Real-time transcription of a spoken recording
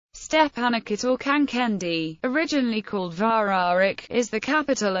Stepanakert or Kankendi, originally called Vararik, is the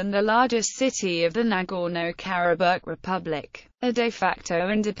capital and the largest city of the Nagorno-Karabakh Republic, a de facto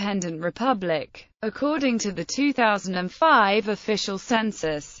independent republic. According to the 2005 official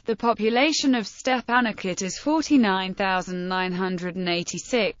census, the population of Stepanakert is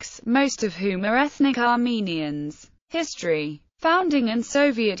 49,986, most of whom are ethnic Armenians. History. Founding and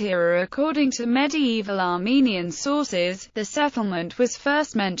Soviet era. According to medieval Armenian sources, the settlement was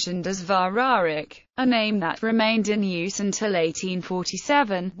first mentioned as Vararik, a name that remained in use until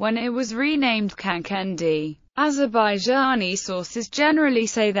 1847, when it was renamed Kankendi. Azerbaijani sources generally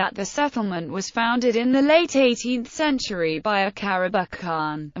say that the settlement was founded in the late 18th century by a Karabakh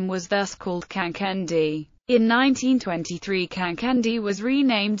Khan, and was thus called Kankendi. In 1923 Kankendi was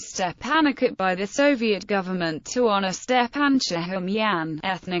renamed Stepanakert by the Soviet government to honor Stepan Shahumyan,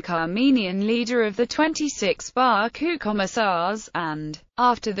 ethnic Armenian leader of the 26 Baku Commissars, and,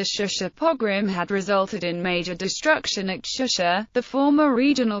 after the Shusha pogrom had resulted in major destruction at Shusha, the former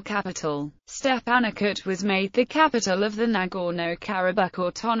regional capital, Stepanakert was made the capital of the Nagorno-Karabakh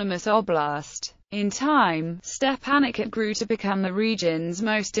Autonomous Oblast. In time, Stepanakert grew to become the region's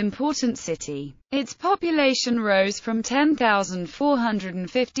most important city. Its population rose from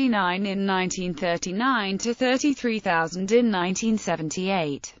 10,459 in 1939 to 33,000 in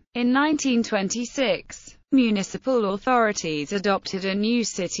 1978. In 1926, municipal authorities adopted a new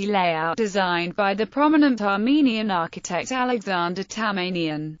city layout designed by the prominent Armenian architect Alexander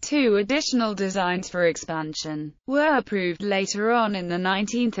Tamanian. Two additional designs for expansion were approved later on in the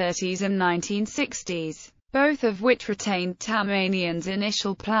 1930s and 1960s, both of which retained Tamanian's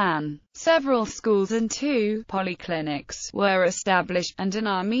initial plan. Several schools and 2 polyclinics were established, and an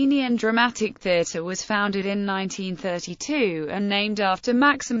Armenian dramatic theatre was founded in 1932 and named after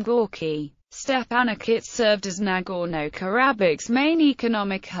Maxim Gorky. Stepanakert served as Nagorno-Karabakh's main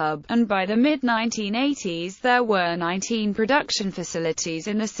economic hub, and by the mid-1980s there were 19 production facilities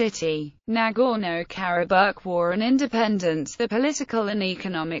in the city. Nagorno-Karabakh War and Independence. The political and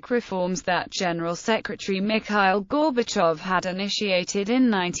economic reforms that General Secretary Mikhail Gorbachev had initiated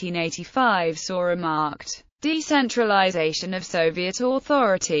in 1985 saw a marked decentralization of Soviet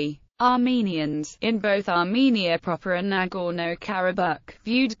authority. Armenians, in both Armenia proper and Nagorno-Karabakh,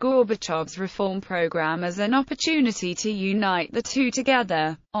 viewed Gorbachev's reform program as an opportunity to unite the two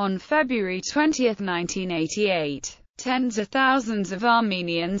together. On February 20, 1988, tens of thousands of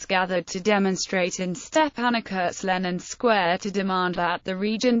Armenians gathered to demonstrate in Stepanakert's Lenin Square to demand that the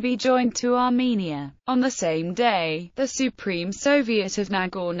region be joined to Armenia. On the same day, the Supreme Soviet of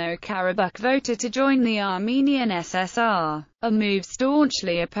Nagorno-Karabakh voted to join the Armenian SSR, a move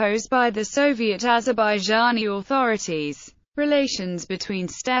staunchly opposed by the Soviet Azerbaijani authorities. Relations between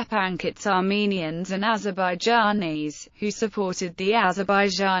Stepankert's Armenians and Azerbaijanis, who supported the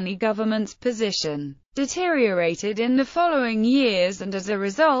Azerbaijani government's position, deteriorated in the following years, and as a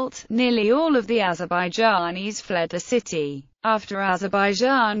result, nearly all of the Azerbaijanis fled the city. After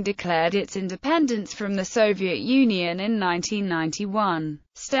Azerbaijan declared its independence from the Soviet Union in 1991,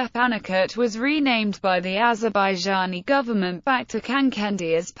 Stepanakert was renamed by the Azerbaijani government back to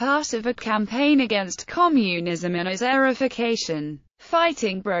Kankendi as part of a campaign against communism and Azerification.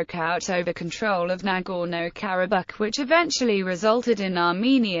 Fighting broke out over control of Nagorno-Karabakh, which eventually resulted in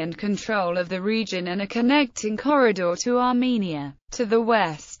Armenian control of the region and a connecting corridor to Armenia. To the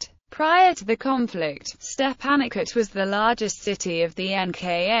west. Prior to the conflict, Stepanakert was the largest city of the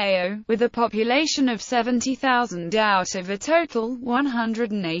NKAO, with a population of 70,000 out of a total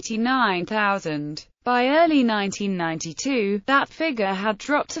 189,000. By early 1992, that figure had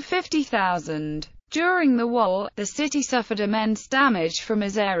dropped to 50,000. During the war, the city suffered immense damage from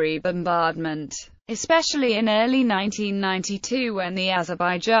Azeri bombardment, especially in early 1992 when the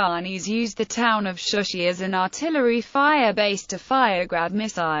Azerbaijanis used the town of Shushi as an artillery fire base to fire Grad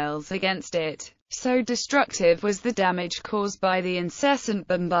missiles against it. So destructive was the damage caused by the incessant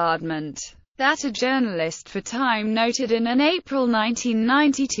bombardment, that a journalist for Time noted in an April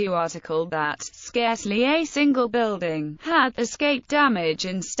 1992 article that scarcely a single building had escaped damage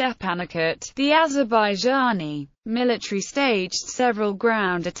in Stepanakert. The Azerbaijani military staged several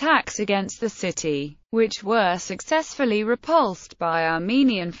ground attacks against the city, which were successfully repulsed by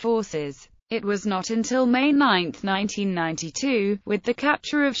Armenian forces. It was not until May 9, 1992, with the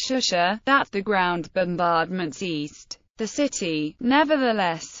capture of Shusha, that the ground bombardment ceased. The city,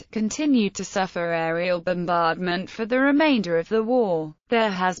 nevertheless, continued to suffer aerial bombardment for the remainder of the war. There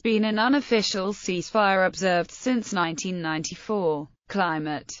has been an unofficial ceasefire observed since 1994.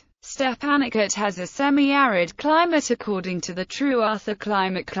 Climate. Stepanakert has a semi-arid climate according to the True Arthur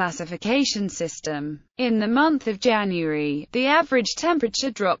climate classification system. In the month of January, the average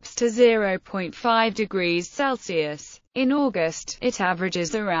temperature drops to 0.5 degrees Celsius. In August, it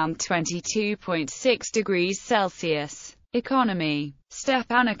averages around 22.6 degrees Celsius. Economy.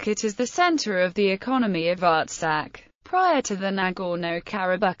 Stepanakert is the center of the economy of Artsakh. Prior to the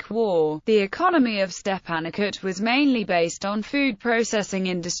Nagorno-Karabakh War, the economy of Stepanakert was mainly based on food processing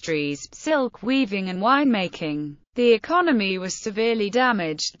industries, silk weaving and winemaking. The economy was severely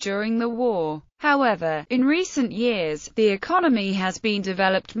damaged during the war. However, in recent years, the economy has been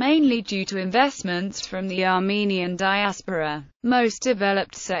developed mainly due to investments from the Armenian diaspora. Most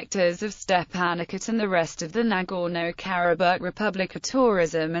developed sectors of Stepanakert and the rest of the Nagorno-Karabakh Republic are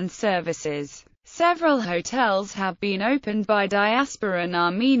tourism and services. Several hotels have been opened by diasporan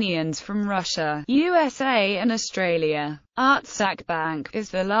Armenians from Russia, USA and Australia. Artsakh Bank is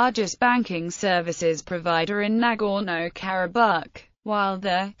the largest banking services provider in Nagorno-Karabakh, while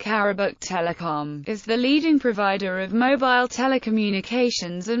the Karabakh Telecom is the leading provider of mobile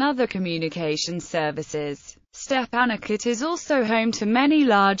telecommunications and other communication services. Stepanakert is also home to many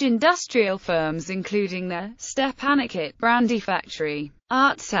large industrial firms including the Stepanakert Brandy Factory,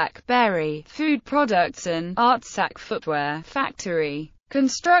 Artsakh Berry Food Products and Artsakh Footwear Factory.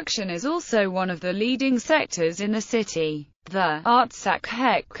 Construction is also one of the leading sectors in the city. The Artsakh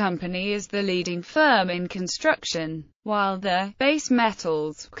Hek Company is the leading firm in construction, while the Base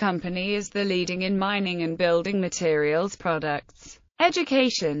Metals Company is the leading in mining and building materials products.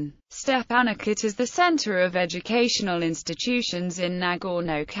 Education. Stepanakert is the center of educational institutions in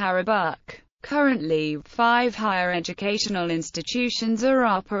Nagorno-Karabakh. Currently, 5 higher educational institutions are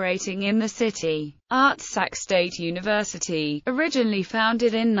operating in the city. Artsakh State University, originally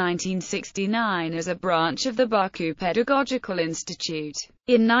founded in 1969 as a branch of the Baku Pedagogical Institute.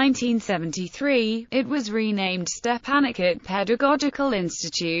 In 1973, it was renamed Stepanakert Pedagogical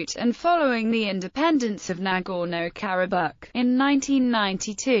Institute, and following the independence of Nagorno-Karabakh in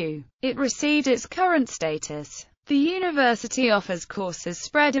 1992, it received its current status. The university offers courses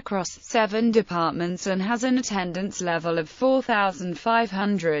spread across 7 departments and has an attendance level of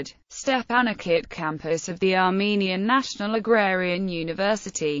 4,500. Stepanakert campus of the Armenian National Agrarian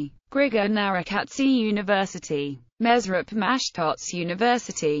University, Grigor Narakatsi University, Mesrop Mashtots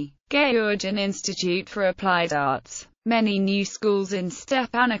University, Georgian Institute for Applied Arts. Many new schools in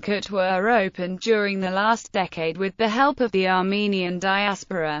Stepanakert were opened during the last decade with the help of the Armenian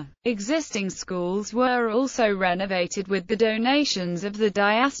diaspora. Existing schools were also renovated with the donations of the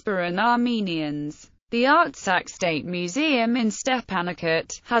diasporan Armenians. The Artsakh State Museum in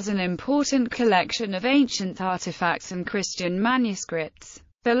Stepanakert has an important collection of ancient artifacts and Christian manuscripts.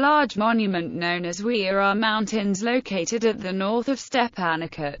 The large monument known as Weir Mountains, located at the north of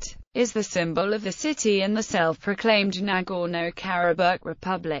Stepanakert, is the symbol of the city and the self-proclaimed Nagorno-Karabakh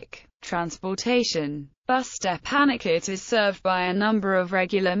Republic. Transportation. Bus Stepanakert is served by a number of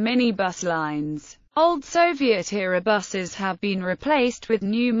regular minibus lines. Old Soviet-era buses have been replaced with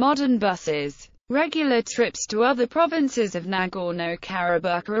new modern buses. Regular trips to other provinces of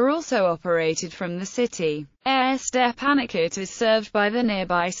Nagorno-Karabakh are also operated from the city. Air Stepanakert is served by the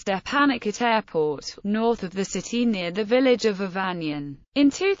nearby Stepanakert Airport, north of the city near the village of Avanyan.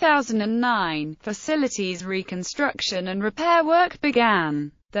 In 2009, facilities reconstruction and repair work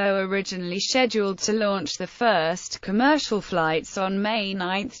began. Though originally scheduled to launch the first commercial flights on May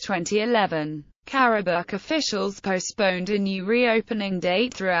 9, 2011, Karabakh officials postponed a new reopening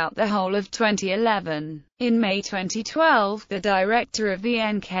date throughout the whole of 2011. In May 2012, the director of the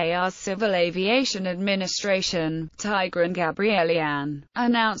NKR's Civil Aviation Administration, Tigran Gabrielian,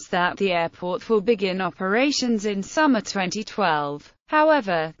 announced that the airport will begin operations in summer 2012.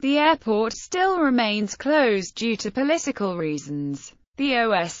 However, the airport still remains closed due to political reasons. The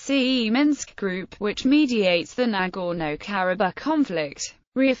OSCE Minsk Group, which mediates the Nagorno-Karabakh conflict,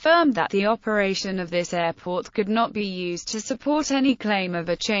 reaffirmed that the operation of this airport could not be used to support any claim of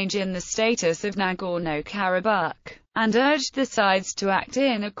a change in the status of Nagorno-Karabakh, and urged the sides to act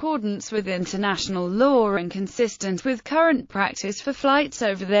in accordance with international law and consistent with current practice for flights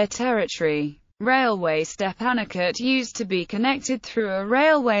over their territory. Railway. Stepanakert used to be connected through a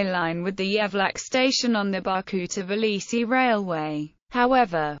railway line with the Yevlak station on the Baku-Tbilisi railway.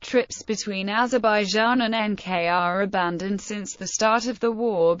 However, trips between Azerbaijan and NKR are abandoned since the start of the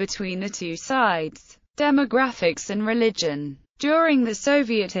war between the two sides. Demographics and religion. During the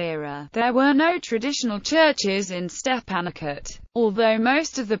Soviet era, there were no traditional churches in Stepanakert, although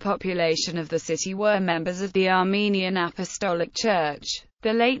most of the population of the city were members of the Armenian Apostolic Church.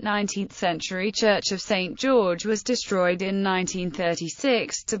 The late 19th century Church of St. George was destroyed in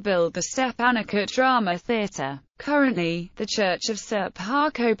 1936 to build the Stepanakert Drama Theatre. Currently, the Church of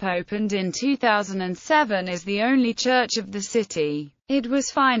Stepanakert, opened in 2007, is the only church of the city. It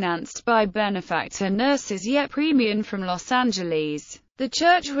was financed by benefactor Nurses Yet Premium from Los Angeles. The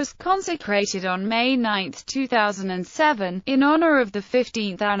church was consecrated on May 9, 2007, in honor of the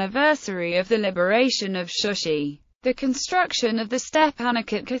 15th anniversary of the liberation of Shushi. The construction of the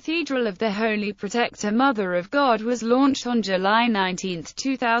Stepanakert Cathedral of the Holy Protector Mother of God was launched on July 19,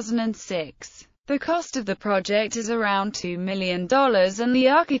 2006. The cost of the project is around $2 million and the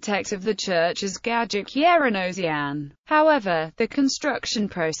architect of the church is Gajik Yerenosian. However, the construction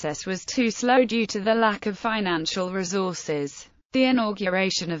process was too slow due to the lack of financial resources. The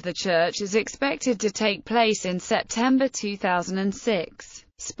inauguration of the church is expected to take place in September 2006.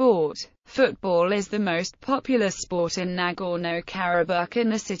 Sport. Football is the most popular sport in Nagorno-Karabakh,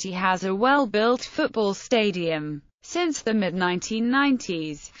 and the city has a well-built football stadium. Since the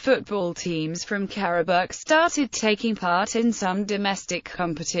mid-1990s, football teams from Karabakh started taking part in some domestic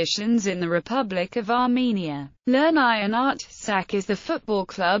competitions in the Republic of Armenia. Lernayan Artsak is the football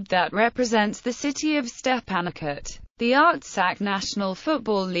club that represents the city of Stepanakert. The Artsak National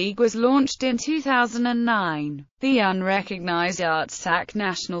Football League was launched in 2009. The unrecognized Artsak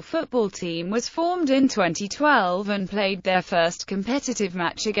national football team was formed in 2012 and played their first competitive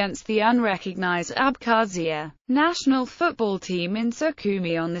match against the unrecognized Abkhazia national football team in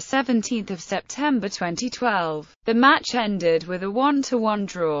Sukhumi on 17 September 2012. The match ended with a 1-1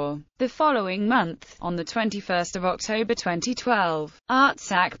 draw. The following month, on 21 October 2012,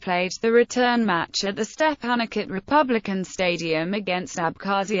 Artsak played the return match at the Stepanakert Republican Stadium against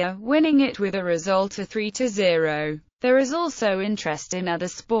Abkhazia, winning it with a result of 3-0. There is also interest in other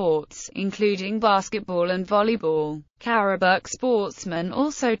sports, including basketball and volleyball. Karabakh sportsmen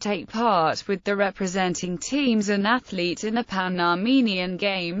also take part, with the representing teams and athletes in the Pan-Armenian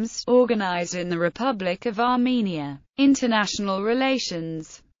Games, organized in the Republic of Armenia. International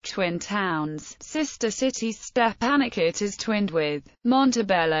relations. Twin towns. Sister cities. Stepanakert is twinned with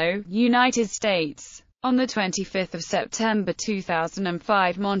Montebello, United States. On 25 September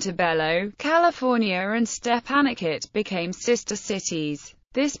 2005, Montebello, California and Stepanakert became sister cities.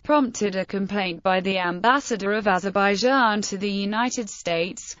 This prompted a complaint by the ambassador of Azerbaijan to the United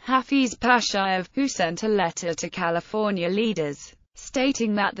States, Hafiz Pashayev, who sent a letter to California leaders,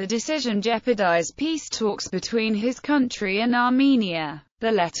 stating that the decision jeopardized peace talks between his country and Armenia.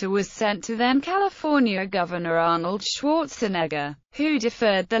 The letter was sent to then California Governor Arnold Schwarzenegger, who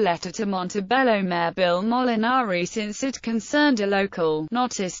deferred the letter to Montebello Mayor Bill Molinari since it concerned a local,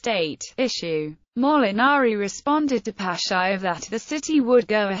 not a state, issue. Molinari responded to Pashayev that the city would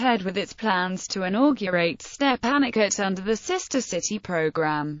go ahead with its plans to inaugurate Stepanakert under the Sister City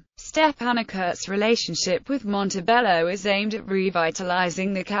program. Stepanakert's relationship with Montebello is aimed at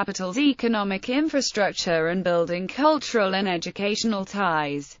revitalizing the capital's economic infrastructure and building cultural and educational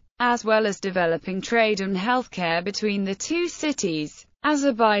ties, as well as developing trade and healthcare between the two cities.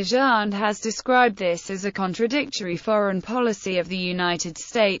 Azerbaijan has described this as a contradictory foreign policy of the United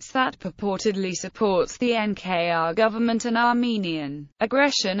States that purportedly supports the NKR government and Armenian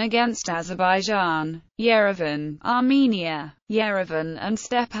aggression against Azerbaijan. Yerevan, Armenia. Yerevan and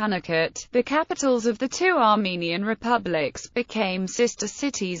Stepanakert, the capitals of the two Armenian republics, became sister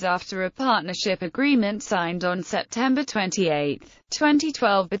cities after a partnership agreement signed on September 28,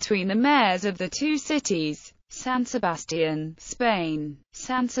 2012 between the mayors of the two cities. San Sebastian, Spain.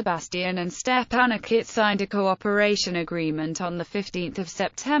 San Sebastian and Stepanakert signed a cooperation agreement on 15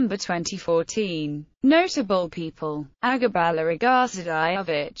 September 2014. Notable people: Agabala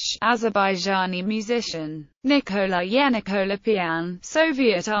Agasadayevich, Azerbaijani musician; Nikola Yenikolapian,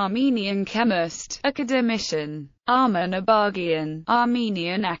 Soviet Armenian chemist, academician; Arman Abagian,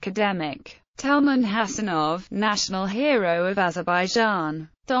 Armenian academic; Telman Hasanov, national hero of Azerbaijan;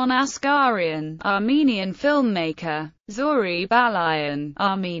 Don Asgharian, Armenian filmmaker; Zori Balayan,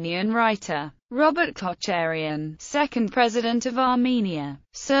 Armenian writer; Robert Kocharian, second president of Armenia;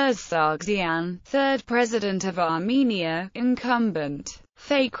 Serz Sargsyan, third president of Armenia, incumbent;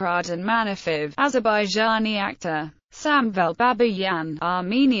 Fakhraddin Manafiv, Azerbaijani actor; Samvel Babayan,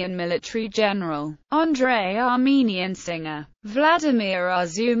 Armenian military general; Andrei, Armenian singer; Vladimir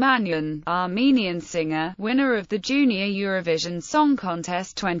Arzumanyan, Armenian singer, winner of the Junior Eurovision Song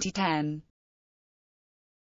Contest 2010.